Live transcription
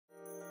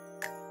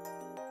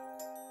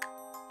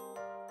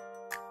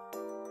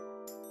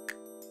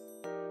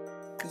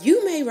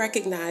You may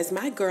recognize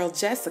my girl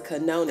Jessica,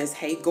 known as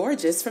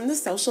HeyGorJess, from the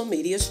social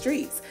media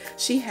streets.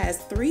 She has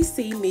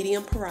 3C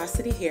medium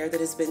porosity hair that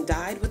has been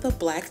dyed with a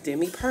black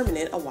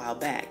demi-permanent a while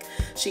back.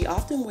 She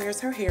often wears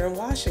her hair in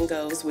wash and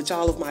goes, which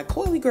all of my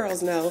coily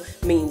girls know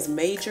means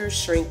major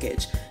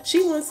shrinkage.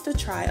 She wants to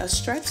try a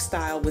stretch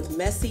style with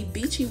messy,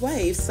 beachy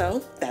waves,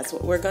 so that's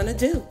what we're gonna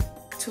do.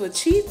 To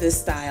achieve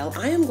this style,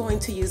 I am going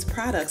to use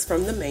products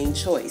from the Main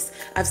Choice.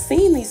 I've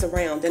seen these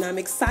around and I'm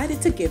excited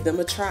to give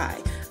them a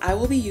try. I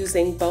will be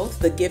using both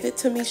the Give It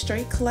To Me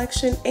Straight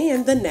collection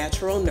and the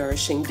Natural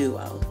Nourishing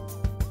Duo.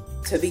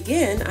 To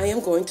begin, I am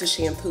going to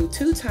shampoo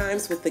 2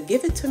 times with the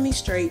Give It To Me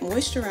Straight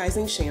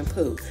Moisturizing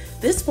Shampoo.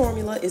 This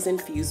formula is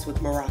infused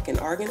with Moroccan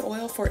argan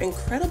oil for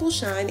incredible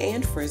shine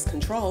and frizz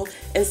control,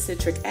 and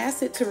citric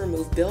acid to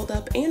remove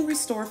buildup and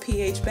restore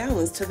pH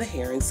balance to the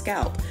hair and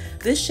scalp.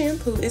 This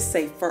shampoo is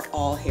safe for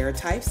all hair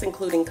types,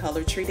 including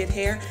color-treated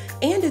hair,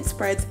 and it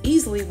spreads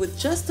easily with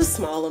just a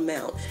small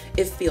amount.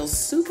 It feels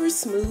super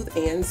smooth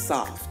and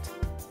soft.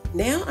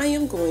 Now I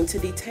am going to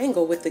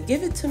detangle with the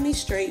Give It To Me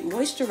Straight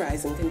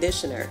Moisturizing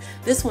Conditioner.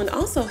 This one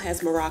also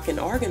has Moroccan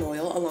argan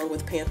oil along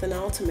with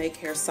panthenol to make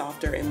hair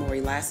softer and more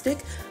elastic,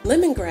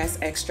 lemongrass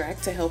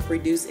extract to help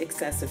reduce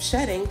excessive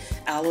shedding,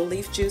 aloe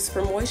leaf juice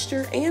for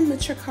moisture, and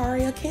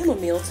Matricaria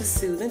chamomile to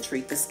soothe and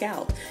treat the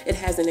scalp. It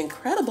has an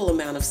incredible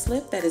amount of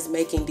slip that is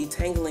making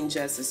detangling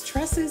Jess's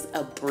tresses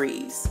a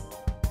breeze.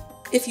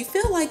 If you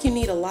feel like you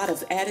need a lot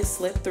of added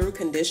slip-through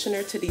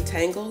conditioner to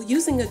detangle,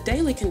 using a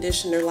daily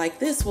conditioner like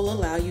this will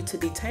allow you to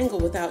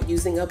detangle without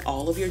using up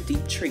all of your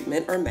deep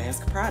treatment or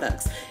mask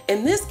products.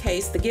 In this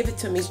case, the Give It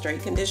To Me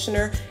Straight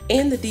conditioner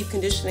and the deep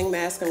conditioning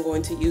mask I'm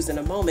going to use in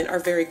a moment are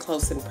very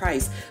close in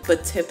price,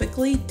 but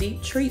typically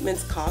deep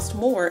treatments cost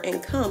more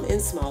and come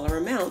in smaller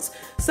amounts.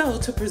 So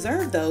to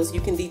preserve those,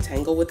 you can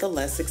detangle with the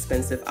less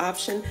expensive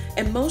option,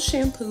 and most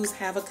shampoos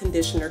have a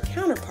conditioner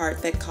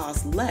counterpart that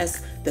costs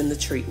less than the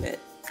treatment.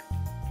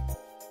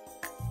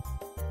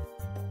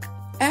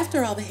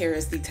 After all the hair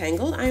is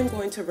detangled, I am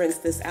going to rinse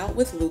this out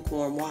with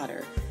lukewarm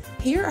water.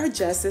 Here are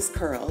Jess's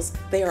curls.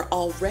 They are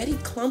already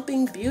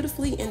clumping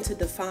beautifully into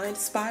defined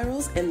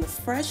spirals, and the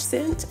fresh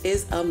scent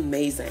is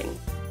amazing.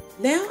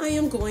 Now I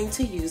am going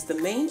to use the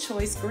Main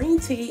Choice Green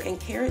Tea and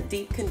Carrot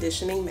Deep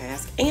Conditioning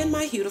Mask and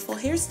my beautiful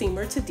hair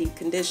steamer to deep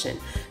condition.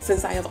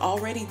 Since I have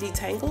already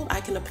detangled, I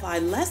can apply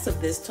less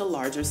of this to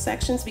larger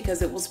sections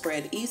because it will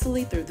spread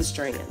easily through the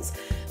strands.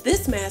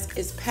 This mask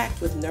is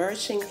packed with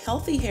nourishing,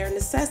 healthy hair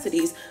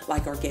necessities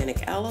like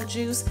organic aloe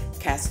juice,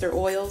 castor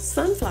oil,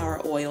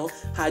 sunflower oil,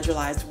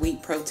 hydrolyzed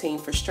wheat protein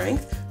for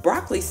strength,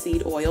 broccoli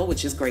seed oil,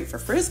 which is great for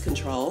frizz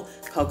control,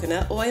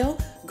 coconut oil,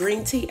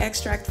 green tea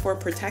extract for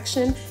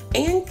protection,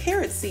 and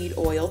carrot seed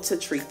oil to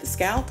treat the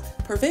scalp,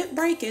 prevent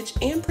breakage,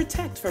 and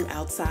protect from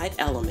outside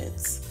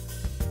elements.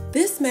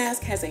 This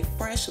mask has a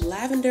fresh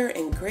lavender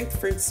and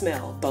grapefruit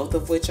smell, both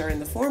of which are in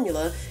the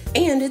formula,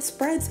 and it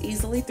spreads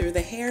easily through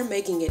the hair,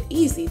 making it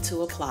easy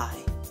to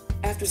apply.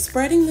 After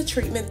spreading the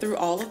treatment through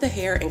all of the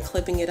hair and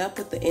clipping it up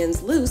with the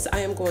ends loose, I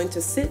am going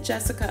to sit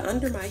Jessica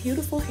under my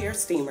beautiful hair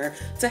steamer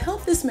to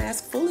help this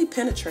mask fully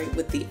penetrate,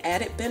 with the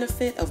added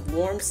benefit of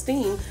warm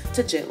steam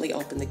to gently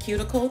open the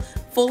cuticle,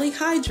 fully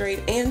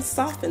hydrate, and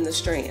soften the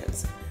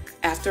strands.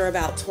 After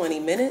about 20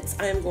 minutes,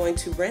 I am going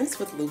to rinse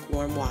with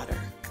lukewarm water.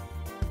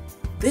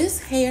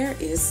 This hair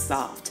is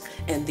soft,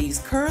 and these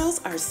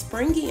curls are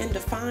springy and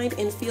defined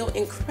and feel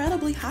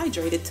incredibly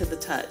hydrated to the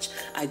touch.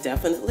 I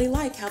definitely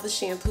like how the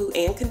shampoo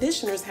and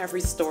conditioners have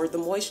restored the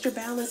moisture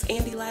balance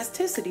and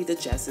elasticity to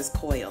Jess's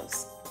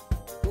coils.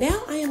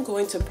 Now I am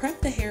going to prep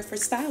the hair for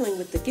styling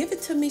with the Give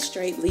It To Me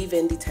Straight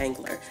Leave-In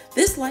Detangler.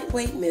 This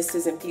lightweight mist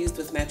is infused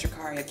with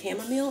Matricaria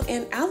chamomile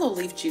and aloe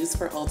leaf juice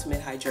for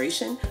ultimate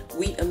hydration,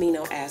 wheat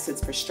amino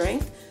acids for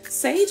strength,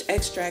 sage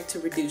extract to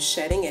reduce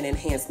shedding and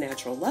enhance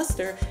natural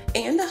luster,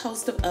 and a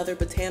host of other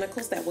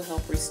botanicals that will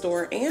help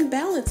restore and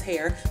balance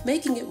hair,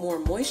 making it more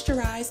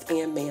moisturized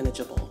and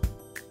manageable.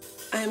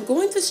 I am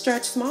going to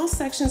stretch small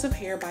sections of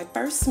hair by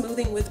first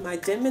smoothing with my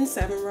Denman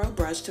 7-row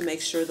brush to make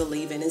sure the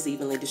leave-in is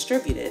evenly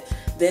distributed.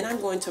 Then I'm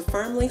going to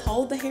firmly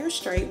hold the hair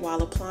straight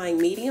while applying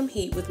medium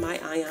heat with my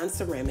Ion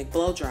ceramic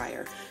blow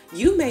dryer.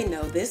 You may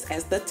know this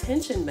as the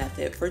tension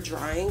method for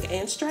drying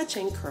and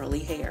stretching curly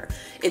hair.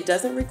 It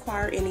doesn't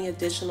require any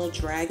additional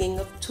dragging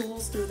of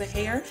tools through the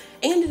hair,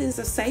 and it is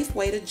a safe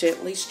way to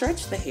gently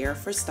stretch the hair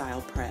for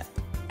style prep.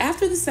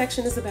 After the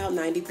section is about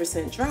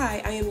 90%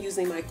 dry, I am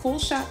using my Cool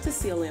Shot to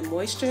seal in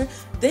moisture.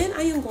 Then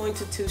I am going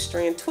to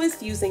 2-strand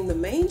twist using the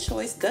Main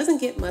Choice. Doesn't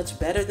get much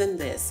better than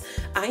this.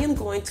 I am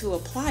going to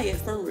apply it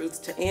from roots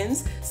to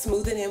ends,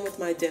 smooth it in with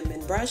my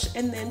Denman brush,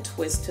 and then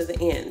twist to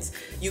the ends.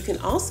 You can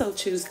also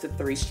choose the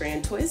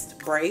 3-strand twist,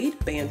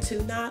 braid,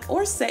 bantu knot,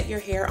 or set your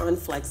hair on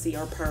flexi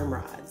or perm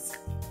rods.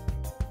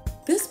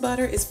 This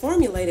butter is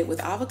formulated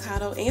with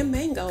avocado and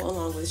mango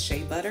along with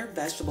shea butter,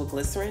 vegetable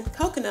glycerin,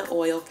 coconut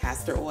oil,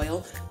 castor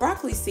oil,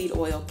 broccoli seed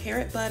oil,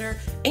 carrot butter,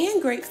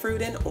 and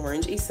grapefruit and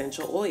orange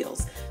essential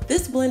oils.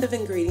 This blend of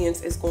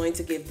ingredients is going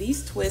to give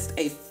these twists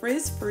a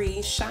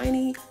frizz-free,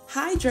 shiny,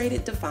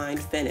 hydrated,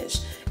 defined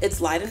finish.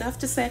 It's light enough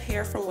to set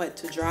hair from wet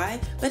to dry,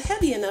 but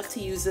heavy enough to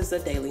use as a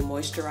daily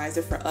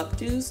moisturizer for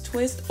updos,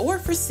 twists, or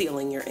for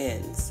sealing your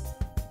ends.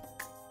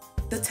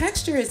 The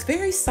texture is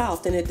very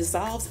soft and it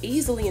dissolves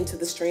easily into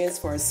the strands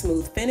for a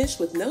smooth finish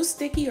with no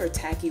sticky or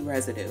tacky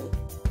residue.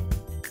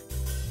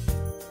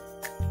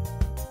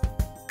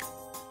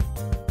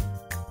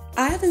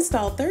 I have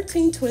installed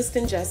 13 twists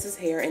in Jess's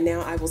hair, and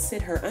now I will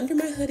sit her under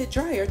my hooded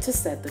dryer to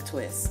set the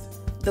twist.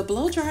 The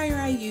blow dryer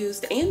I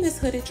used and this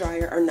hooded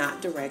dryer are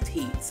not direct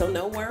heat, so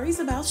no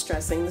worries about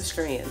stressing the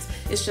strands.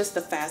 It's just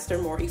a faster,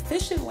 more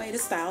efficient way to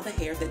style the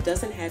hair that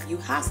doesn't have you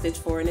hostage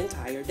for an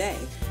entire day.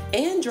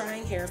 And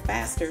drying hair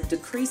faster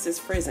decreases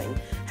frizzing.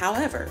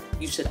 However,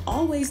 you should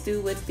always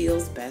do what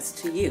feels best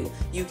to you.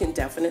 You can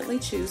definitely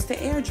choose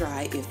to air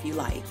dry if you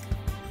like.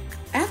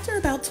 After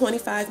about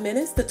 25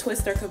 minutes, the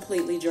twists are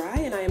completely dry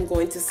and I am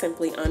going to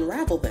simply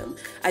unravel them.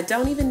 I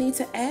don't even need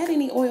to add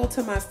any oil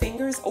to my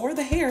fingers or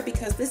the hair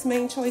because this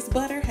Main Choice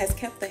butter has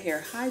kept the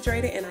hair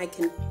hydrated and I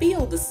can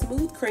feel the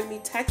smooth, creamy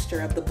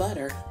texture of the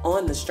butter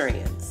on the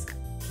strands.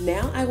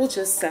 Now I will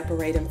just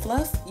separate and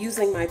fluff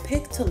using my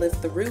pick to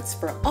lift the roots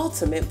for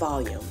ultimate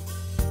volume.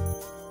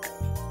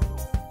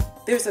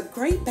 There's a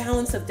great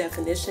balance of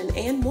definition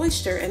and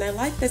moisture, and I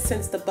like that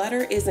since the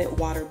butter isn't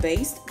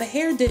water-based, the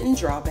hair didn't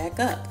draw back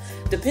up.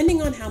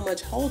 Depending on how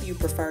much hold you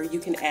prefer, you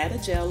can add a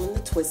gel in the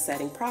twist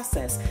setting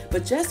process,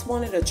 but Jess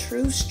wanted a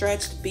true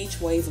stretched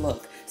beach wave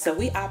look, so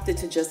we opted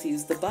to just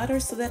use the butter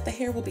so that the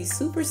hair will be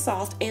super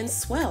soft and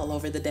swell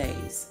over the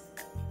days.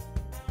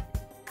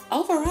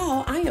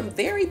 Overall, I am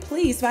very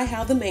pleased by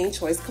how the Main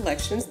Choice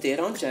collections did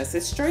on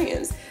Jess's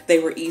strands. They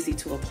were easy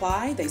to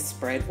apply, they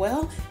spread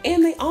well,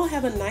 and they all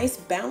have a nice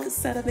balanced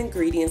set of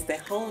ingredients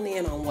that hone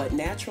in on what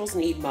naturals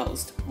need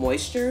most: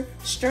 moisture,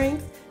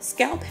 strength,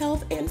 scalp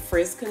health, and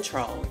frizz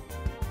control.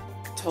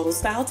 Total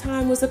style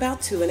time was about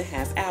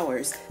 2.5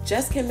 hours.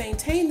 Jess can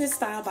maintain this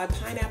style by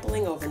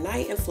pineappling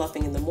overnight and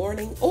fluffing in the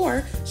morning,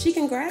 or she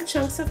can grab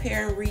chunks of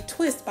hair and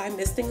retwist by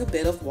misting a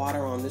bit of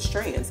water on the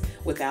strands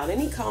without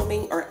any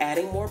combing or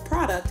adding more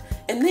product,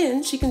 and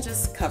then she can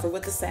just cover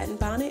with a satin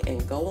bonnet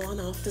and go on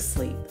off to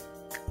sleep.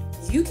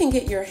 You can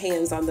get your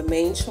hands on the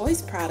Main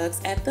Choice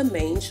products at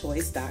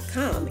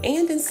themainchoice.com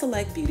and in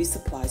select beauty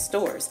supply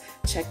stores.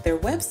 Check their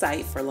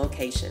website for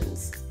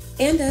locations.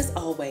 And as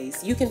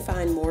always, you can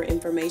find more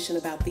information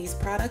about these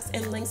products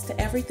and links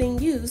to everything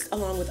used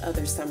along with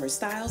other summer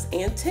styles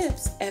and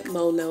tips at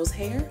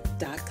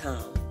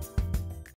MoKnowsHair.com.